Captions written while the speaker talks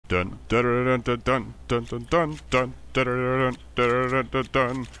Dun dun dun dun dun dun dun dun dun dun dun dun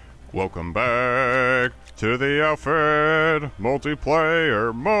dun. Welcome back to the outfit.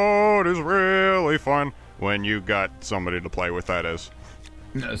 Multiplayer mode is really fun when you got somebody to play with, that is.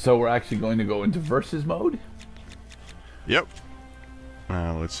 So we're actually going to go into versus mode? Yep.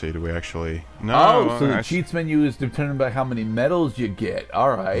 Let's see, do we actually... No. Oh, so the cheats menu is determined by how many medals you get.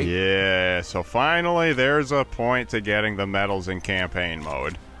 Alright. Yeah, so finally there's a point to getting the medals in campaign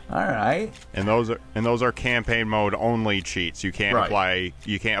mode. Alright. And those are campaign mode only cheats. You can't apply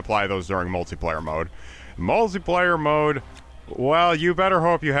those during multiplayer mode. Multiplayer mode, well, you better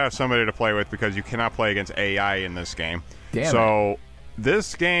hope you have somebody to play with because you cannot play against AI in this game. Damn so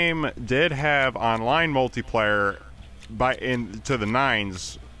this game did have online multiplayer to the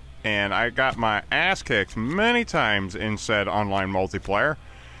 9s, and I got my ass kicked many times in said online multiplayer.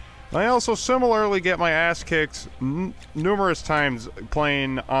 I also similarly get my ass kicked numerous times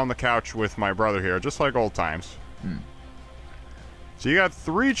playing on the couch with my brother here, just like old times. So you got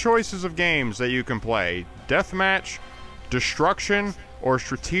 3 choices of games that you can play: Deathmatch, Destruction, or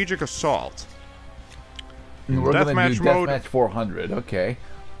Strategic Assault. We're going to do Deathmatch 400, okay.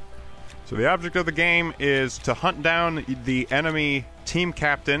 So the object of the game is to hunt down the enemy team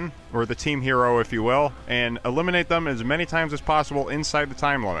captain, or the team hero, if you will, and eliminate them as many times as possible inside the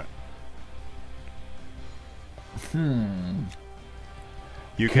time limit.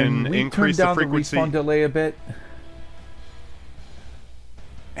 You can increase the frequency. Turn down the respawn delay a bit?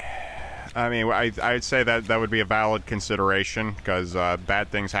 I mean, I'd say that would be a valid consideration, because bad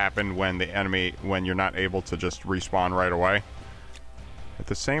things happen when when you're not able to just respawn right away. At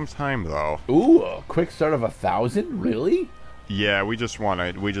the same time, though. Ooh, a quick start of 1,000? Really? Yeah, we just want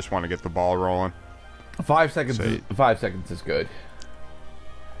to get the ball rolling. 5 seconds. 5 seconds is good.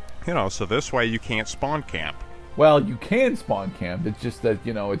 You know, so this way you can't spawn camp. Well, you can spawn camp. It's just that,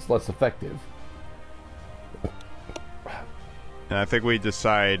 you know, it's less effective. And I think we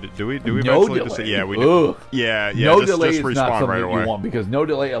decide. Do we no eventually delay. decide? Yeah, we do. Yeah. No just, delay just is respawn not something right away. you want, because no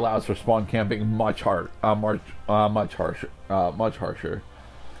delay allows for spawn camping much harsher.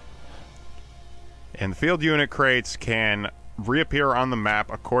 And the field unit crates can reappear on the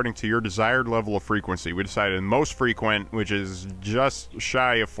map according to your desired level of frequency. We decided most frequent, which is just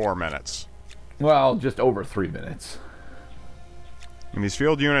shy of 4 minutes. Well, just over 3 minutes. And these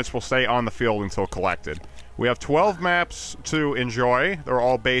field units will stay on the field until collected. We have 12 maps to enjoy. They're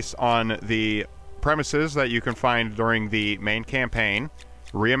all based on the premises that you can find during the main campaign,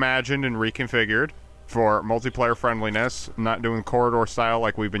 reimagined and reconfigured for multiplayer friendliness, not doing corridor style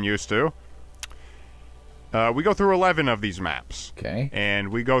like we've been used to. We go through 11 of these maps. Okay. And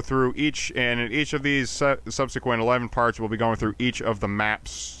we go through each, and in each of these subsequent 11 parts, we'll be going through each of the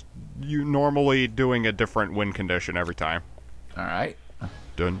maps, you normally doing a different win condition every time. All right.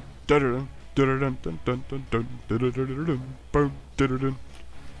 Dun dun dun dun dun dun dun dun dun dun dun dun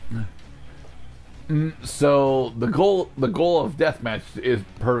dun. So the goal of deathmatch is,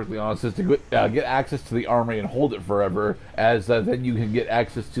 perfectly honest, is to get access to the armory and hold it forever, as then you can get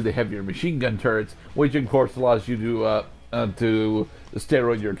access to the heavier machine gun turrets, which of course allows you to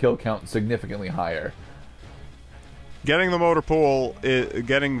steroid your kill count significantly higher. Getting the motor pool,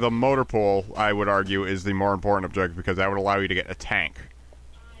 I would argue, is the more important objective, because that would allow you to get a tank.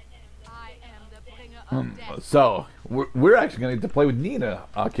 So we're actually going to get to play with Nina,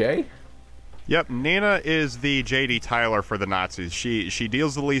 okay? Yep, Nina is the J.D. Tyler for the Nazis. She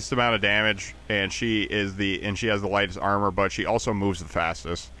deals the least amount of damage, and she has the lightest armor, but she also moves the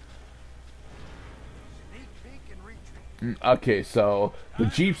fastest. Okay, so the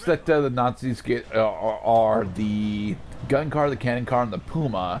Jeeps that the Nazis get are the gun car, the cannon car, and the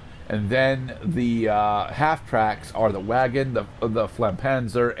Puma, and then the half tracks are the wagon, the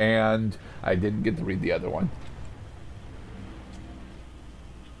Flampanzer, and I didn't get to read the other one.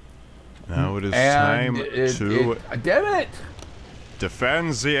 Now it is time to damn it!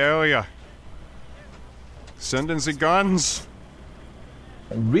 Defend the area. Send in the guns.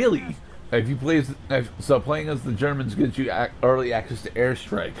 Really? If you play so playing as the Germans gives you early access to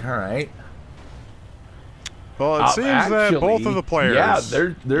airstrike. All right. Well, it seems that both of the players. Yeah,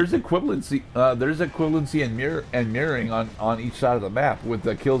 there's equivalency. There's equivalency and mirroring on each side of the map, with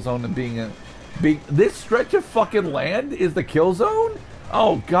the kill zone and being this stretch of fucking land is the kill zone.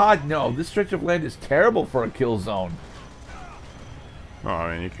 Oh God, no! This stretch of land is terrible for a kill zone. Well,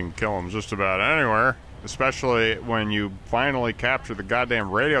 I mean, you can kill them just about anywhere. Especially when you finally capture the goddamn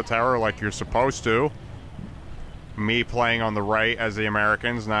radio tower like you're supposed to. Me playing on the right as the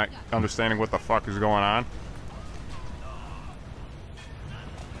Americans, not understanding what the fuck is going on.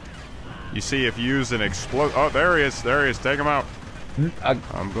 You see, if you use an explode... Oh, there he is. There he is. Take him out.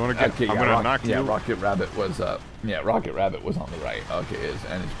 I'm gonna get. Okay, I'm gonna knock you. Yeah, Rocket Rabbit was. Yeah, Rocket Rabbit was on the right. Okay,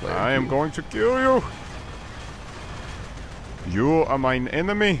 and his player. I am going to kill you. You are my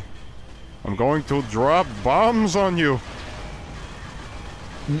enemy. I'm going to drop bombs on you.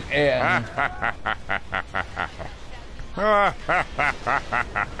 And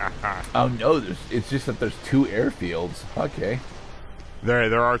oh no, it's just that there's 2 airfields. Okay.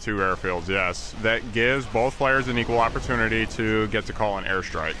 There are 2 airfields, yes. That gives both players an equal opportunity to get to call in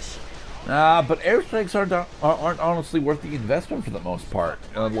airstrikes. But airstrikes aren't honestly worth the investment for the most part.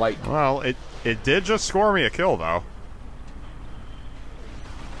 Well, it did just score me a kill, though.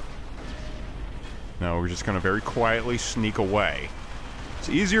 No, we're just going to very quietly sneak away. It's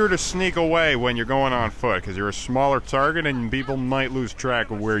easier to sneak away when you're going on foot, because you're a smaller target and people might lose track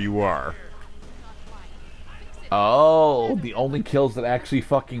of where you are. Oh, the only kills that actually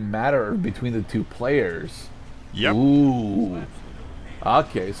fucking matter are between the 2 players. Yep. Ooh.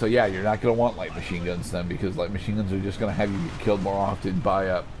 Okay, so yeah, you're not going to want light machine guns then, because light machine guns are just going to have you get killed more often by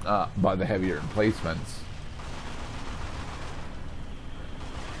the heavier emplacements.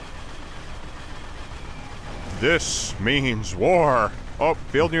 This means war. Oh,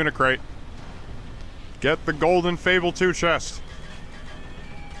 field unit crate. Get the golden Fable 2 chest.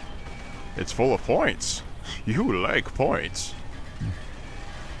 It's full of points. You like points.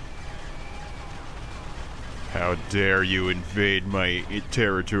 How dare you invade my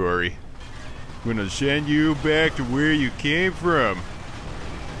territory? I'm gonna send you back to where you came from.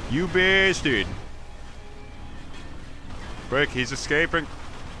 You bastard. Quick, he's escaping.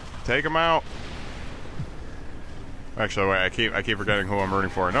 Take him out. Actually, wait, I keep forgetting who I'm rooting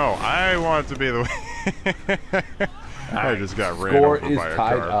for. No, I want to be the I just got ran over by a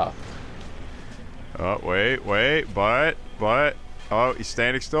car. Up. Oh, wait, but, oh, he's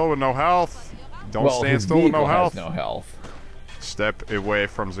standing still with no health. Don't stand still with no health. No health. Step away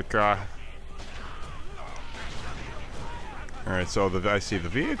from the car. Alright, so I see the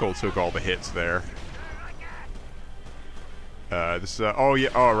vehicle took all the hits there. Oh yeah,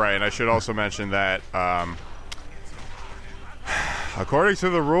 oh right, and I should also mention that, according to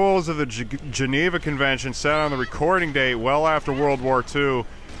the rules of the Geneva Convention set on the recording date well after World War II,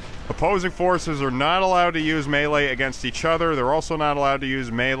 opposing forces are not allowed to use melee against each other. They're also not allowed to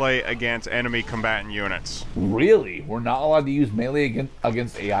use melee against enemy combatant units. Really? We're not allowed to use melee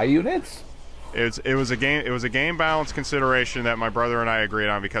against AI units? It was a game balance consideration that my brother and I agreed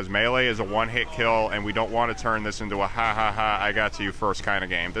on, because melee is a one-hit kill, and we don't want to turn this into a ha ha ha I got to you first kind of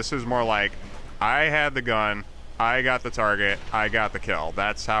game. This is more like, I had the gun, I got the target, I got the kill.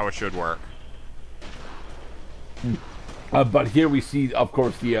 That's how it should work. But here we see, of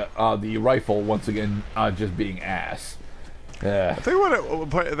course, the rifle once again just being ass. I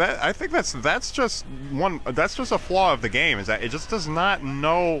think that's just a flaw of the game, is that it just does not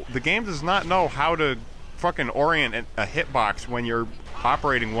know, the game does not know how to fucking orient a hitbox when you're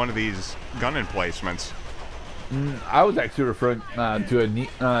operating one of these gun emplacements. I was actually referring to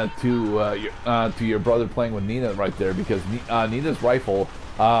your brother playing with Nina right there, because Nina's rifle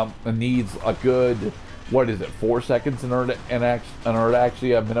needs a good, what is it, 4 seconds in order to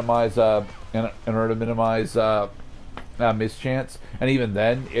actually minimize mischance, and even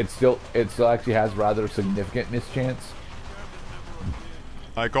then, it still actually has rather significant mischance.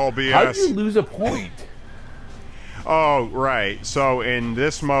 I call BS. How did you lose a point? Oh, right. So in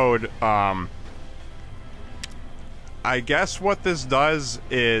this mode, I guess what this does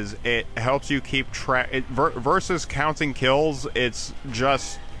is it helps you keep track. Versus counting kills, it's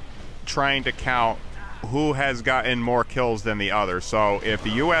just trying to count who has gotten more kills than the other. So if the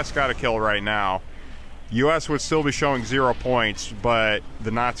U.S. got a kill right now, U.S. would still be showing 0 points, but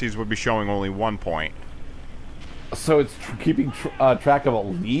the Nazis would be showing only 1 point. So it's keeping track of a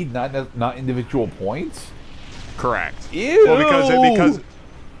lead, not individual points? Correct. Ew! Well, because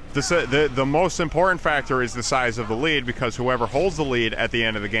the most important factor is the size of the lead, because whoever holds the lead at the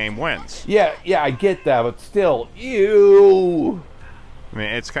end of the game wins. Yeah, I get that, but still, ew! I mean,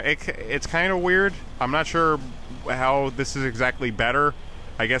 it's kind of weird. I'm not sure how this is exactly better.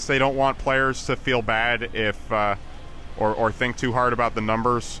 I guess they don't want players to feel bad if, or think too hard about the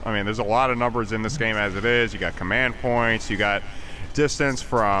numbers. I mean, there's a lot of numbers in this game as it is. You got command points, you got distance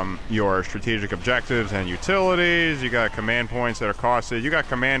from your strategic objectives and utilities, you got command points that are costed, you got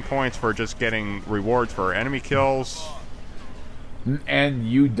command points for just getting rewards for enemy kills. And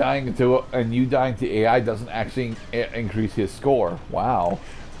you dying to AI doesn't actually increase his score. Wow.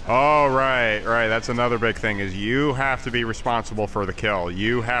 Oh, right. That's another big thing, is you have to be responsible for the kill.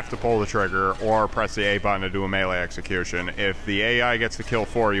 You have to pull the trigger or press the A button to do a melee execution. If the AI gets the kill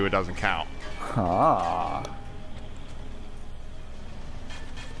for you, it doesn't count. Ah.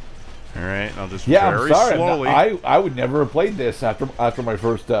 All right, I'll just Yeah, very I'm sorry. slowly. I would never have played this after my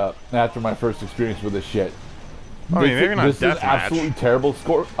first experience with this shit. I mean, maybe not this is deathmatch. absolutely terrible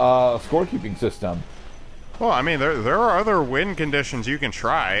scorekeeping system. Well, I mean, there are other win conditions you can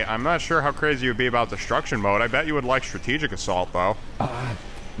try. I'm not sure how crazy you'd be about destruction mode. I bet you would like strategic assault, though.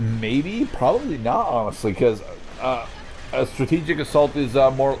 Maybe, probably not, honestly, because a strategic assault is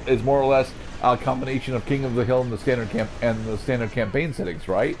more or less a combination of King of the Hill and the standard campaign settings,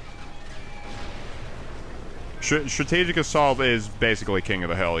 right? Strategic assault is basically King of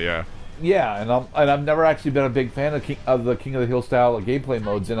the Hill, yeah. Yeah, and I've never actually been a big fan of the King of the Hill style of gameplay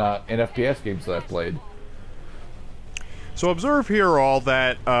modes in FPS games that I've played. So observe here all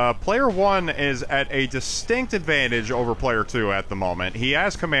that player 1 is at a distinct advantage over player 2 at the moment. He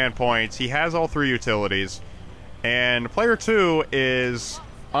has command points, he has all 3 utilities, and player 2 is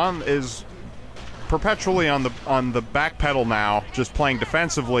perpetually on the back pedal now, just playing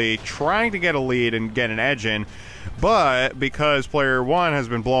defensively, trying to get a lead and get an edge in. But because player 1 has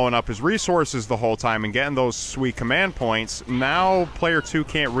been blowing up his resources the whole time and getting those sweet command points, now player 2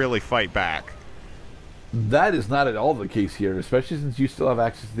 can't really fight back. That is not at all the case here, especially since you still have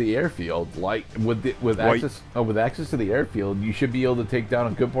access to the airfield. Like with access to the airfield, you should be able to take down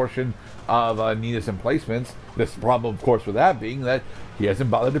a good portion of Nina's emplacements. The problem, of course, with that being that he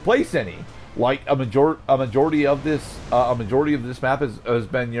hasn't bothered to place any. Like a majority of this map has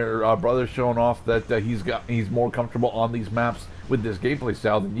been your brother showing off that he's more comfortable on these maps with this gameplay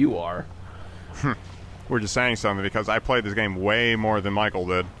style than you are. We're just saying something because I played this game way more than Michael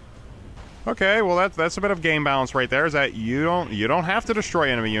did. Okay, well that's a bit of game balance right there. Is that you don't have to destroy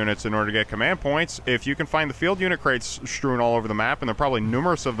enemy units in order to get command points. If you can find the field unit crates strewn all over the map, and there are probably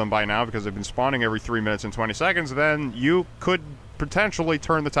numerous of them by now because they've been spawning every 3 minutes and 20 seconds, then you could potentially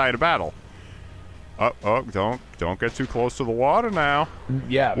turn the tide of battle. Oh, don't get too close to the water now.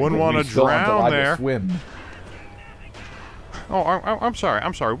 Yeah, wouldn't want to drown there. Swim. Oh, I'm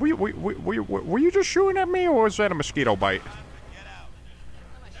sorry. Were you just shooting at me, or was that a mosquito bite?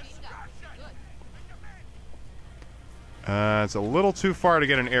 It's a little too far to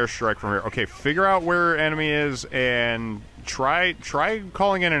get an airstrike from here. Okay, figure out where enemy is and try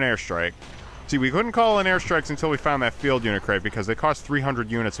calling in an airstrike. See, we couldn't call in airstrikes until we found that field unit crate because they cost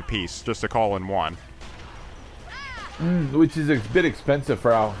 300 units apiece just to call in one. Which is a bit expensive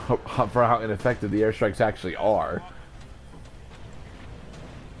for how ineffective the airstrikes actually are.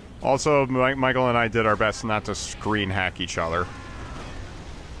 Also, Michael and I did our best not to screen hack each other.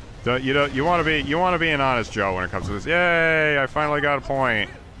 You want to be an honest Joe when it comes to this. Yay! I finally got a point.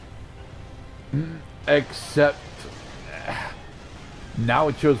 Except now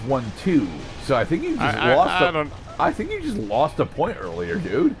it shows 1-2. So I think you just lost. I think you just lost a point earlier,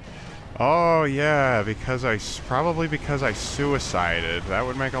 dude. Oh yeah, because I suicided. That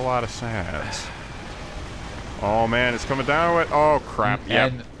would make a lot of sense. Oh man, it's coming down to it. Oh crap!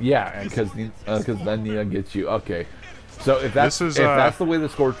 Yep. And yeah, because then Nina gets you. Okay. So if that's the way the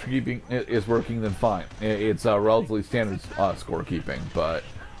scorekeeping is working, then fine. It's relatively standard scorekeeping, but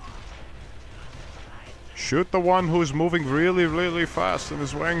shoot the one who's moving really, really fast and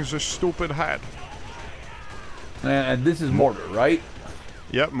is wearing this stupid hat. And this is Mortar, right?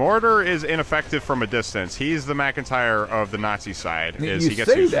 Yep, Mortar is ineffective from a distance. He's the McIntyre of the Nazi side. He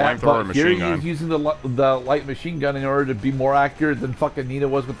gets to use flamethrower machine gun. He's using the light machine gun in order to be more accurate than fucking Nina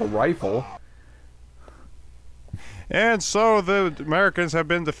was with the rifle. And so the Americans have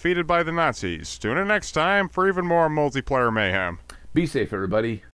been defeated by the Nazis. Tune in next time for even more multiplayer mayhem. Be safe, everybody.